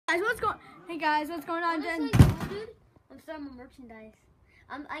Hey guys, what's going on, Jen? Dude, I'm starting my merchandise.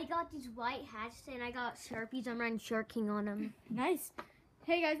 I got these white hats and I got Sharpies. I'm writing Shark King on them. Nice.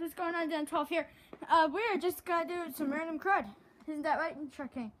 Hey guys, what's going on, Jen? 12 here. We're just gonna do some random crud. Isn't that right,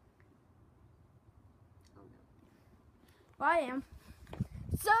 Shark King? Oh no. Well, I am.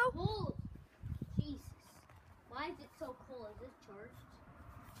 So. Cold. Jesus. Why is it so cold? Is this charged?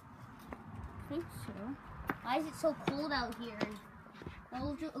 I think so. Why is it so cold out here?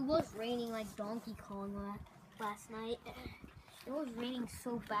 It was raining like Donkey Kong last night. It was raining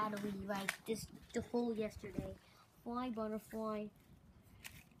so badly, like the whole yesterday. Fly, butterfly.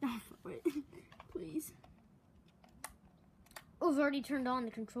 Wait, please. Oh, it's already turned on.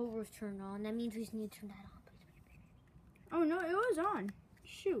 The controller was turned on. That means we just need to turn that on. Oh no, it was on.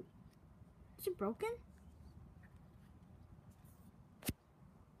 Shoot. Is it broken?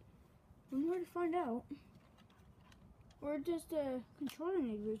 I'm here to find out. Or just the controller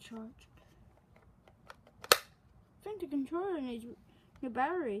needs recharged. I think the controller needs new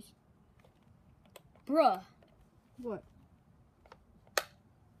batteries. Bruh. What?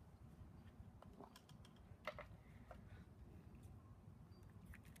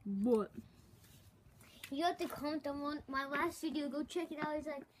 What? You have to comment on my last video. Go check it out. It's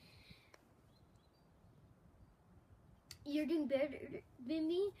like, you're doing better than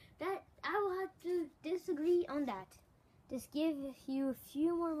me. That I will have to disagree on that. Just give you a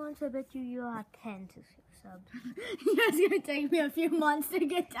few more months. I bet you'll have 10 subs. It's gonna take me a few months to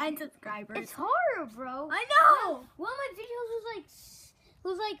get 10 subscribers. It's hard, bro. I know. One of my videos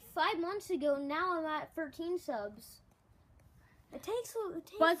was like 5 months ago. Now I'm at 13 subs. It takes.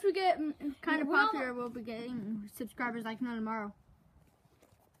 Once we get kind of popular, we'll be getting subscribers like no tomorrow.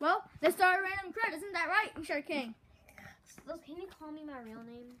 Well, let's start a random crud. Isn't that right, Shark King? Can you call me my real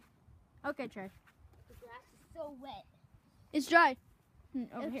name? Okay, Trey. The grass is so wet. It's dry.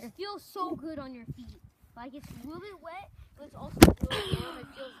 Over It here. feels so good on your feet. Like, it's a little bit wet, but it's also really warm. It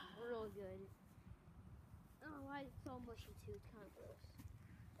feels real good. I don't know why it's so mushy too. It's kind of gross.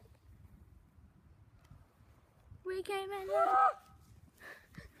 We came in.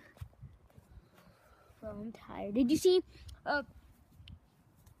 Bro, I'm tired. Did you see? I'm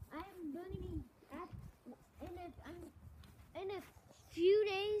gonna be in a few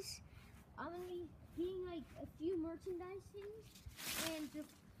days. I'm gonna be getting like a few merchandise things,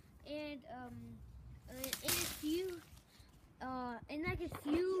 in like a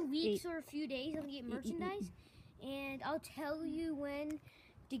few weeks or a few days, I'm gonna get merchandise, and I'll tell you when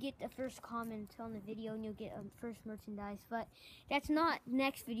to get the first comment on the video, and you'll get first merchandise. But that's not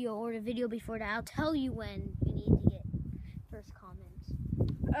next video or the video before that. I'll tell you when you need to get first comments.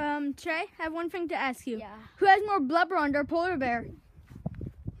 Trey, I have one thing to ask you. Yeah. Who has more blubber under polar bear?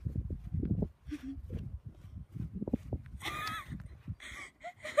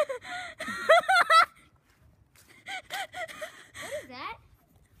 What is that?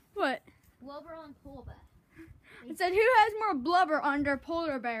 What? Blubber on polar bear. It said, who has more blubber under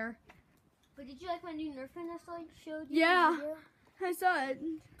polar bear? But did you like my new Nerf gun I showed you? Yeah, I saw it.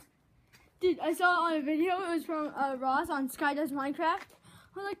 Dude, I saw it on a video. It was from Ross on Sky Does Minecraft.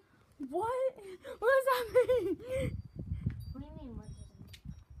 I was like, what? What does that mean? What do you mean, what does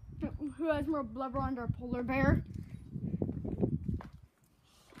it mean? Who has more blubber under a polar bear?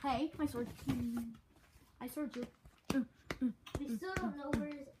 Hey, my sword. I sword you. We still don't know where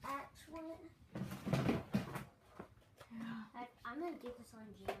his axe went. I'm gonna get this on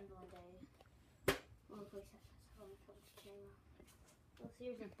jammed one day. Oh,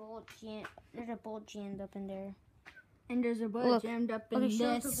 please, there's a bolt jammed up in there. And there's a bullet jammed up in he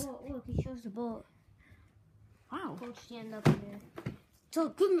shows this. the bolt. Look, he shows the bolt. Wow. Bolt's jammed up in there. So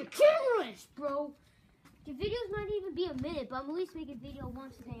good materials, bro. The videos might even be a minute, but I'm at least making a video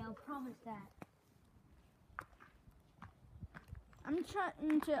once a day. I'll promise that. I'm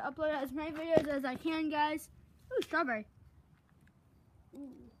trying to upload as many videos as I can, guys. Ooh, strawberry.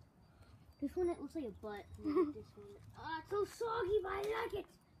 Ooh. This one, it looks like a butt. This one. It's so soggy, but I like it.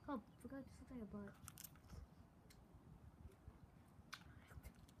 Oh, I forgot this looks like a butt.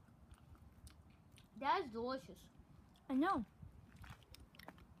 That is delicious. I know.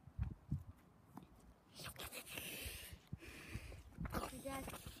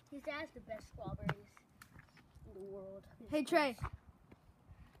 His dad's the best strawberries in the world. Hey, Trey.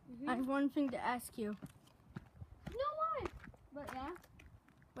 I have one thing to ask you. You know what? But yeah.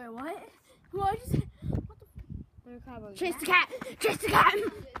 Wait, what? What did you say? What the? Chase the cat! Chase the cat! What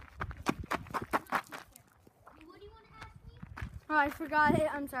do you want to ask me? Oh, I forgot it.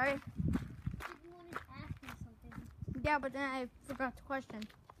 I'm sorry. You want to ask me something? Yeah, but then I forgot the question.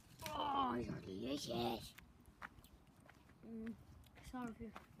 Oh, you're delicious. saw her here.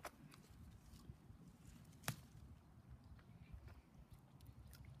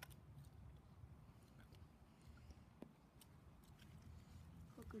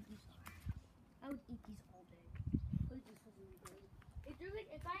 How good these are. I would eat these all day. Look at this really good.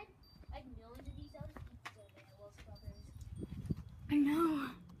 If I had like millions of these, I would eat these all day. I love strawberries. I know.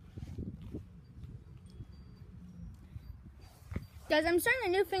 Guys, I'm starting a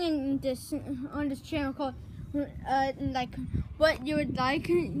new thing on this channel called like what you would like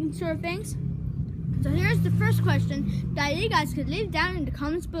sort of things. So here's the first question that you guys could leave down in the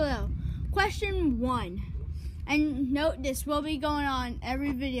comments below. Question 1. And note this will be going on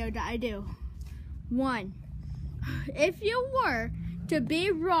every video that I do. 1. If you were to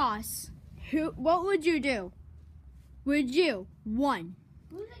be Ross, what would you do? Would you 1?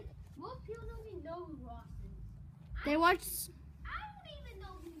 Most people don't even know who Ross is. They watch I don't even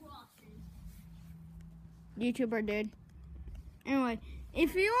know who Ross is. YouTuber dude. Anyway,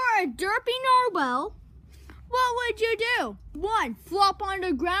 if you were a derpy narwhal, what would you do? 1. Flop on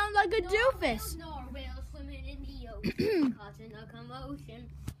the ground like a doofus. Narwhals swimming in the ocean, causing a commotion.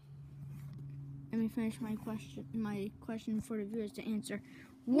 Let me finish my question for the viewers to answer.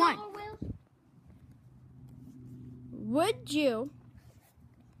 1. Narwhals? Would you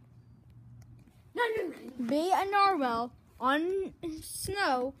be a narwhal on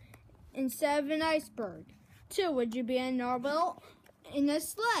snow instead of an iceberg? 2. Would you be a narwhal in a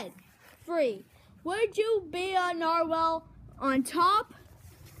sled? 3. Would you be a narwhal on top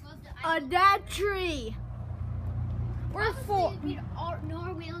of that tree? Or 4. Be a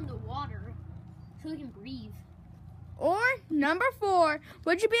narwhal in the water so we can breathe. Or number 4.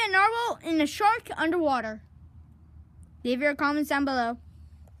 Would you be a narwhal in a shark underwater? Leave your comments down below.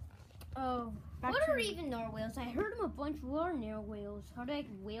 Oh. What are even narwhals? I heard them a bunch. What are narwhals? Are they like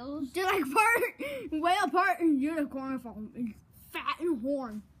whales? They're like part whale, part unicorn, fat and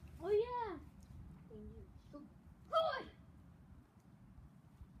horn. Oh yeah.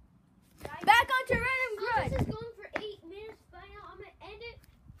 Back onto random This crud. is going for 8 minutes by now. I'm gonna end it.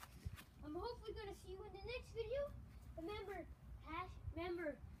 I'm hopefully gonna see you in the next video.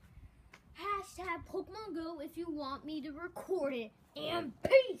 Remember, hashtag Pokemon Go if you want me to record it. And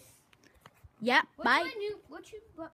peace. Yep. Bye. What's